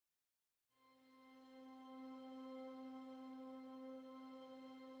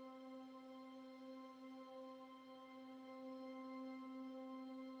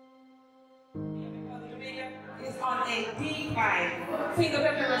decline. Things that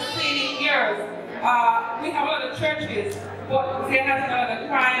we've never seen in years. We have a lot of churches, but there has been a lot of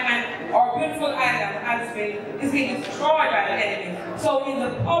crime, and our beautiful island is being destroyed by the enemy. So in the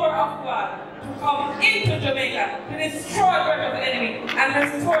power of God to come into Jamaica to destroy the work of the enemy and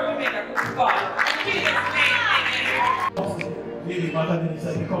restore Jamaica to God. In Jesus' name, amen. JB Makananisa,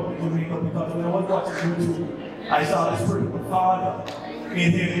 he come to Jamaica because when I was watching YouTube, I saw the Spirit of the Father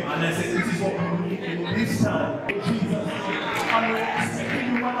in him, and I said, this is what we need in this time. Jesus, and we're expecting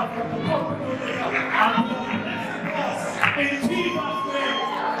you, man of God, to come to Jamaica and in Jesus' name.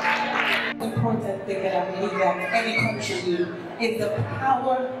 The important thing that I believe that any country needs is the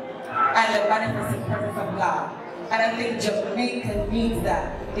power and the manifesting presence of God. And I think Jamaica needs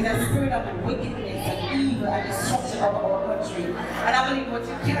that. In a spirit of wickedness and evil and destruction of our country. And I believe what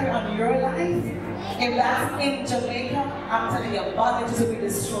you carry on your life, if that's in Jamaica, I'm telling you, bondages will be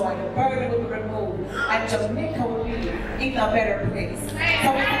destroyed, the burden will be removed, and Jamaica will be in a better place. So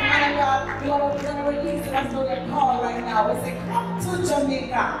we say, man of God, we're going to release the Australian call right now. We say, come to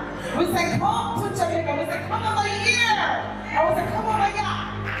Jamaica. We say, come to Jamaica. We say, come over here. And we say, come over here.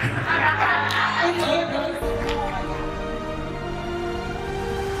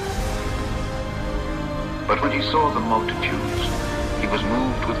 But when he saw the multitudes, he was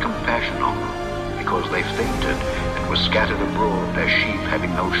moved with compassion on them, because they fainted and were scattered abroad as sheep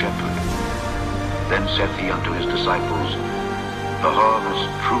having no shepherd. Then said he unto his disciples, The harvest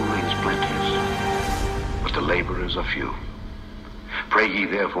truly is plenteous, but the laborers are few. Pray ye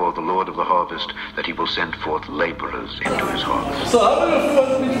therefore the Lord of the harvest that he will send forth laborers into his harvest. So how do you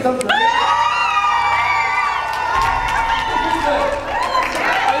feel about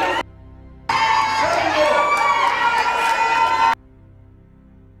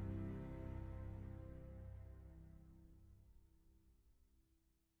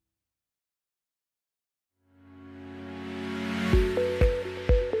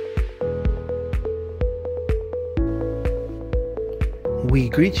We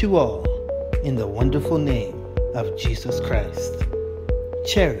greet you all in the wonderful name of Jesus Christ.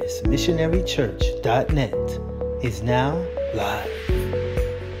 CharisMissionaryChurch.net is now live.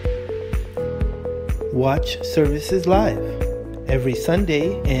 Watch services live every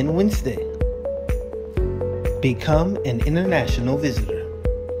Sunday and Wednesday. Become an international visitor.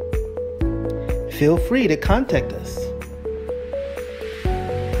 Feel free to contact us.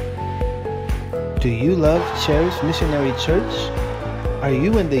 Do you love Charis Missionary Church? Are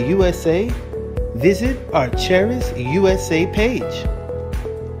you in the USA? Visit our Charis USA page.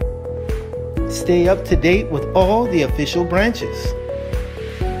 Stay up to date with all the official branches.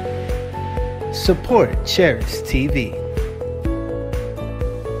 Support Charis TV.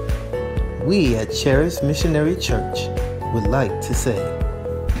 We at Charis Missionary Church would like to say,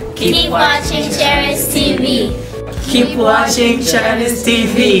 keep watching Charis TV. Keep watching Charis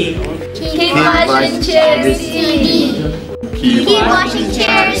TV. Keep watching Charis TV. Keep watching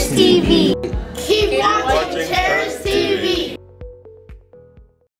Charis TV. Keep watching Charis TV.